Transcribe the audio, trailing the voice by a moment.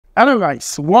Hello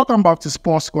guys, welcome back to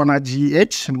Sports Corner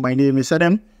GH. My name is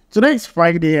Adam. Today is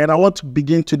Friday and I want to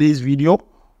begin today's video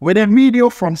with a video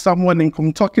from someone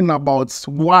in talking about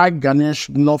why Ghana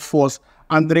should not force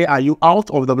Andre Ayew out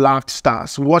of the Black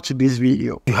Stars. Watch this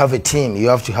video. You have a team, you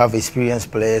have to have experienced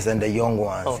players and the young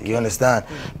ones, you understand?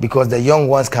 Because the young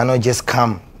ones cannot just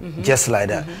come just like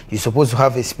that. You're supposed to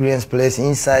have experienced players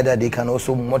inside that they can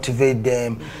also motivate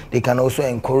them, they can also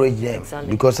encourage them.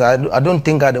 Because I don't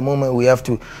think at the moment we have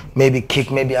to maybe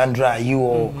kick maybe Andre Ayew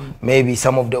or maybe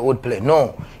some of the old players.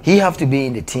 No, he have to be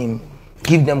in the team,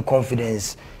 give them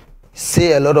confidence,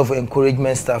 say a lot of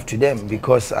encouragement stuff to them,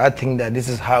 because I think that this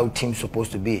is how teams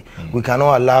supposed to be. We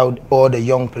cannot allow all the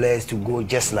young players to go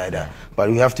just like that,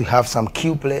 but we have to have some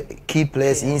key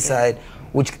players inside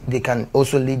which they can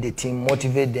also lead the team,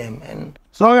 motivate them. And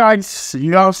so guys,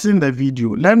 you have seen the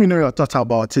video. Let me know your thoughts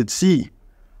about it. See,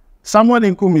 someone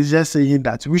in Kum is just saying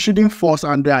that we shouldn't force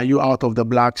Andre Ayew out of the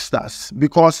Black Stars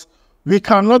because we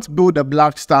cannot build the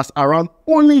Black Stars around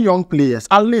only young players.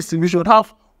 At least we should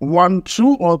have 1,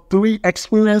 2, or 3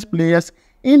 experienced players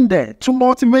in there to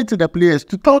motivate the players,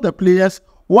 to tell the players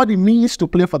what it means to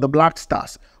play for the Black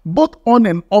Stars. Both on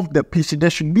and off the pitch, there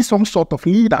should be some sort of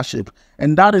leadership,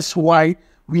 and that is why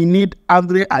we need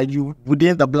Andre Ayew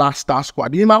within the Black Star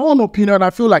squad. In my own opinion, I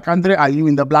feel like Andre Ayew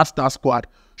in the Black Star squad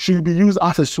should be used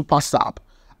as a super sub.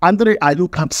 Andre Ayew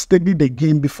can study the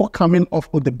game before coming off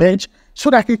of the bench so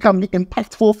that he can be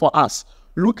impactful for us,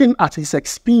 looking at his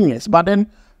experience. But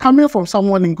then, coming from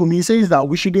someone in Gumi says that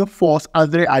we shouldn't force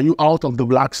Andre Ayew out of the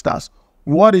Black Stars.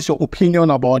 What is your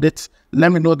opinion about it?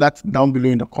 Let me know that down below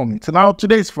in the comments. Now,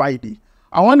 today is Friday.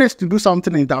 I want us to do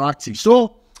something interactive.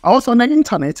 So, I was on the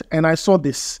internet and I saw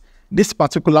this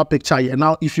particular picture here.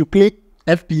 Now, if you play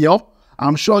FPL,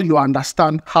 I'm sure you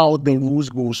understand how the rules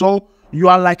go. So, you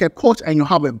are like a coach and you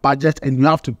have a budget and you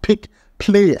have to pick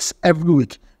players every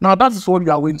week. Now, that is what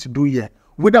we are going to do here.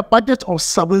 With a budget of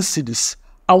 7 cities,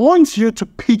 I want you to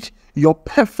pick your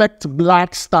perfect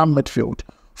Black Star midfield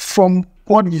from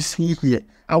what you see here.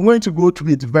 I'm going to go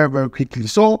through it very, very quickly.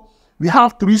 So, we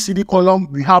have 3 CD column,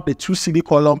 we have the 2 CD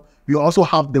column, we also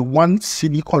have the 1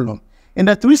 CD column. In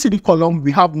the 3 CD column,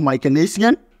 we have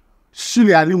Essien,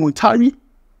 Sulley Muntari,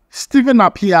 Stephen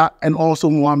Appiah, and also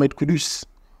Mohammed kudus.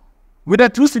 With the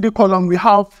 2 CD column, we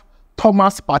have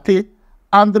Thomas Partey,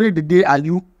 Andre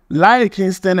Ayew, laryea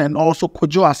Kingston, and also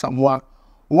kwadwo asamoah.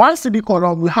 1 CD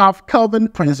column, we have Kelvin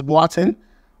boateng,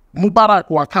 Mubarak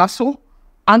wakaso,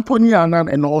 Annan,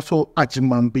 and also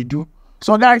Agyemang badu.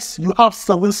 So guys, you have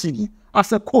 7 CD.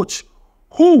 As a coach,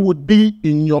 who would be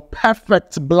in your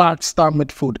perfect Black Star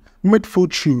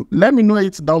midfield shoe? Let me know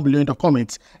it down below in the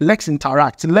comments. Let's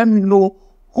interact. Let me know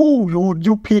who would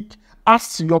you pick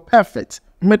as your perfect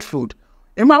midfield.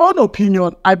 In my own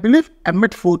opinion, I believe a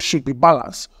midfield should be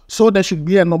balanced. So there should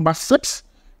be a number 6,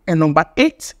 a number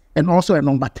 8, and also a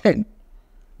number 10,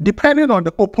 depending on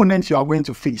the opponent you are going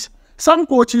to face. Some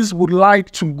coaches would like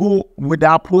to go with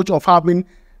the approach of having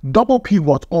double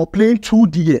pivot or playing 2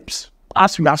 DMs,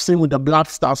 as we have seen with the Black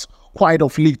Stars quite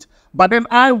of late. But then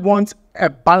I want a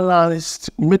balanced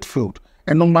midfield,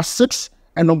 a number 6,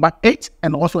 a number 8,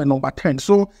 and also a number 10.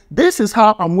 So this is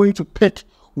how I'm going to pick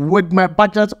with my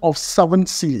budget of 7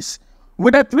 cities.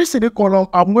 With a 3 CD column,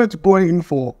 I'm going to go in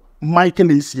for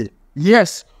Essien.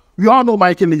 Yes, we all know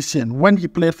Essien when he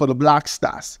played for the Black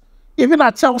Stars. Even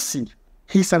at Chelsea,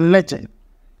 he's a legend.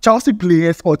 Chelsea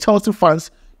players or Chelsea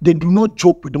fans, they do not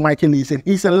joke with Essien.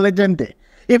 He's a legend there.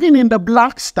 Even in the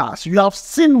Black Stars, you have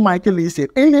seen Essien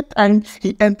anytime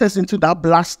he enters into that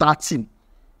Black Star team.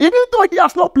 Even though he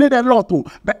has not played a lot,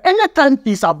 but anytime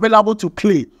he's available to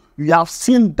play, you have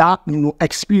seen that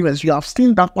experience, you have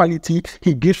seen that quality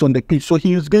he gives on the pitch. So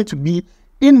he is going to be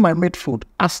in my midfield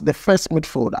as the first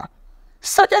midfielder.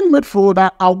 Second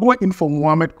midfielder, I'll go in for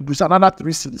Mohammed kudus, another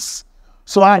 3 cities.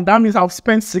 So that means I've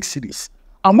spent 6 cities.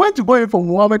 I'm going to go in for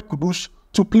Mohammed kudus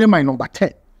to play my number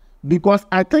 10. Because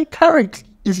I think currently,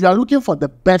 if you are looking for the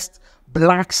best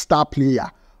Black Star player,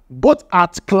 both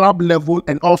at club level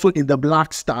and also in the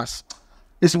Black Stars,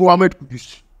 it's Mohammed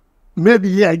kudus. Maybe,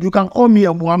 yeah, you can call me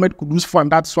a Mohammed kudus fan,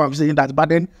 that's why I'm saying that. But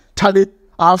then, Charlie,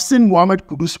 I've seen Mohammed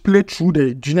kudus play through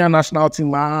the junior national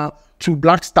team to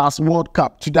Black Stars World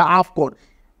Cup, to the AFCON.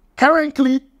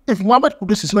 Currently, if Mohammed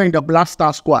kudus is not in the Black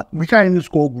Star squad, we can't even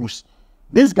score goals.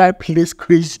 This guy plays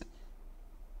crazy.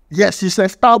 Yes, he's a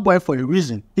star boy for a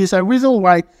reason. He's a reason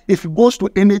why if he goes to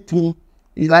any team,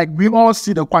 like we all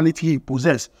see the quality he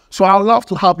possesses. So I would love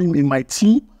to have him in my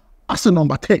team as a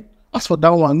number 10. As for that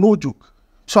one, no joke.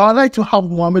 So I like to have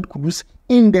Mohammed kudus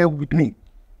in there with me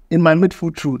in my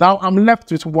midfield through. Now I'm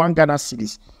left with 1 Ghana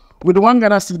cedis. With 1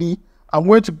 Ghana cedi, I'm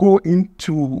going to go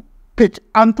into pick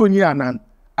Anthony Annan,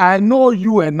 I know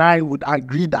you and I would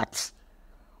agree that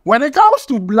when it comes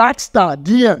to Black Star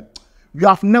DM, you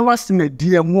have never seen a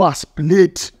DM who has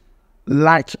played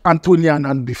like Anthony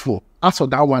Annan before. As for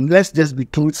that one, let's just be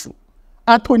truthful.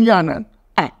 Anthony Annan,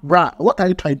 bruh, what are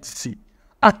you trying to see?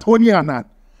 Anthony Annan,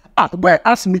 where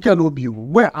ask Mikel Obi,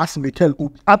 where ask Mikel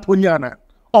Obi, Anthony Annan,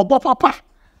 Obo Papa,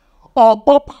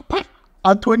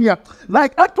 Anthony,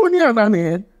 like Anthony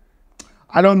Annan,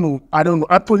 I don't know.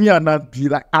 Anthony Annan be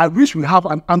like, I wish we have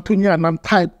an Anthony Annan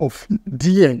type of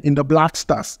DM in the Black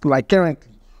Stars, like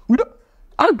currently. We don't,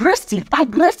 aggressive,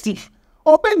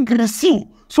 open aggressive.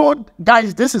 So,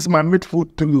 guys, this is my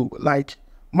midfield trio. Like,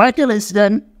 Michael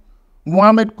Essien,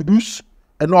 Mohammed Kudus,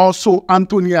 and also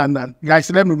Anthony Annan. Guys,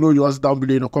 let me know yours down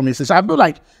below in the comment section. I feel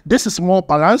like this is more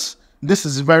balanced. This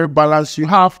is very balanced. You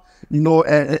have, you know,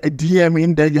 a DM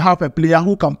in there. You have a player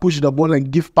who can push the ball and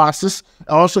give passes.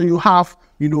 Also, you have,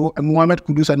 you know, a Mohammed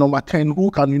Kudus at number 10 who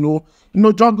can, you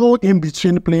know, juggle in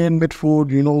between playing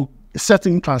midfield, you know,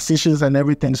 setting transitions and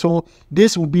everything. So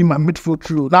this will be my midfield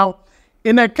trio. Now,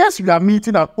 in a case we are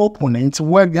meeting an opponent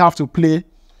where we have to play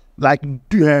like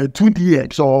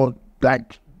 2DX or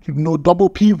like, you know, double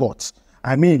pivots,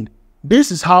 I mean,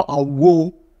 this is how I'll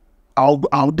go.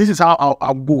 This is how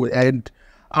I'll go. And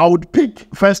I would pick,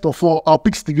 first of all, I'll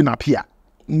pick Stephen Appiah.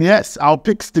 Yes, I'll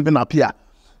pick Stephen Appiah.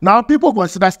 Now, people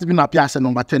consider Stephen Appiah as a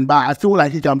number 10, but I feel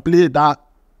like he can play that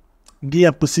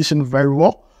DM position very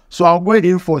well. So I'll go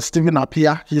in for Stephen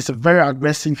Appiah. He's very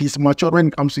aggressive. He's mature when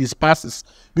it comes to his passes.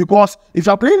 Because if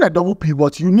you're playing a double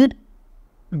pivot, you need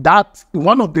that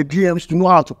one of the DMs to know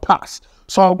how to pass.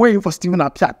 So I'll go in for Stephen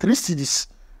Appiah, 3 CDs.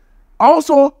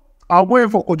 Also, I'll go in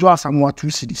for kwadwo Asamoah, 2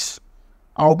 CDs.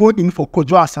 I'll go in for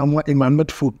kwadwo Asamoah in my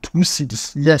midfield, 2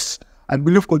 CDs. Yes, I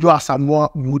believe kwadwo Asamoah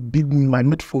would be in my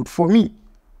midfield. For me,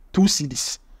 2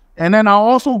 CDs. And then I'll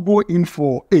also go in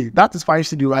for, that is 5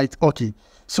 CD, right? Okay.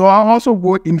 So I'll also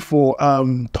go in for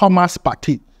Thomas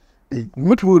Partey.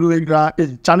 Midfield regular,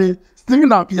 Stephen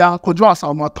Appiah, kwadwo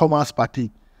Asamoah, Thomas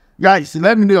Partey. Guys,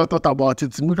 let me know your thought about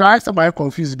it. Guys, am I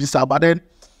confused this, but then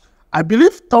I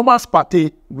believe Thomas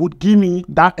Partey would give me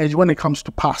that edge when it comes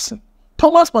to passing.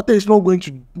 Thomas Partey is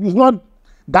not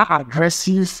that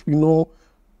aggressive, you know,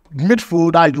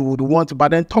 midfielder you would want, but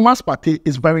then Thomas Partey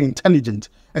is very intelligent.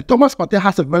 And Thomas Partey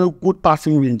has a very good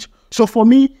passing range. So for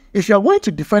me, if you're going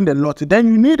to defend a lot, then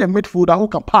you need a midfielder who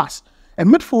can pass. A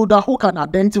midfielder who can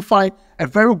identify a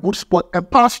very good spot and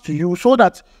pass to you so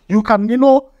that you can, you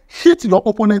know, hit your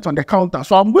opponent on the counter.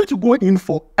 So I'm going to go in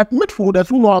for a midfielder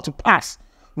who know how to pass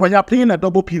when you're playing a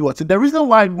double pivot. The reason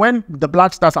why when the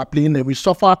Black Stars are playing and we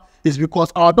suffer is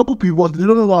because our double pivots, they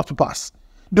don't know how to pass.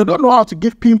 They don't know how to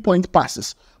give pinpoint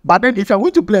passes. But then if you're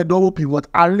going to play a double pivot,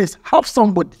 at least have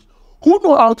somebody who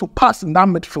know how to pass in that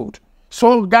midfield.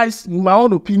 So guys, in my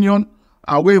own opinion,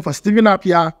 I'll wait for Stephen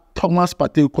Appiah, Thomas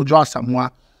Partey, kwadwo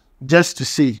Asamoah, just to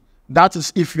say that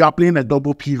is if you are playing a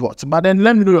double pivot. But then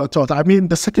let me know your thoughts. I mean,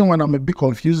 the second one I'm a bit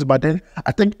confused, but then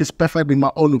I think it's perfect in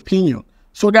my own opinion.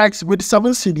 So guys, with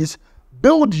 7 CDs,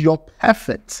 build your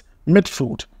perfect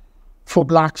midfield for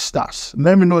Black Stars.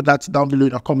 Let me know that down below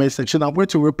in the comment section. I'm going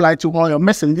to reply to all your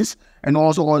messages and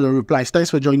also all your replies. Thanks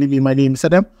for joining me. My name is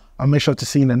Adam. I'll make sure to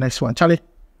see you in the next one. Charlie,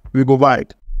 we go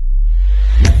vibe.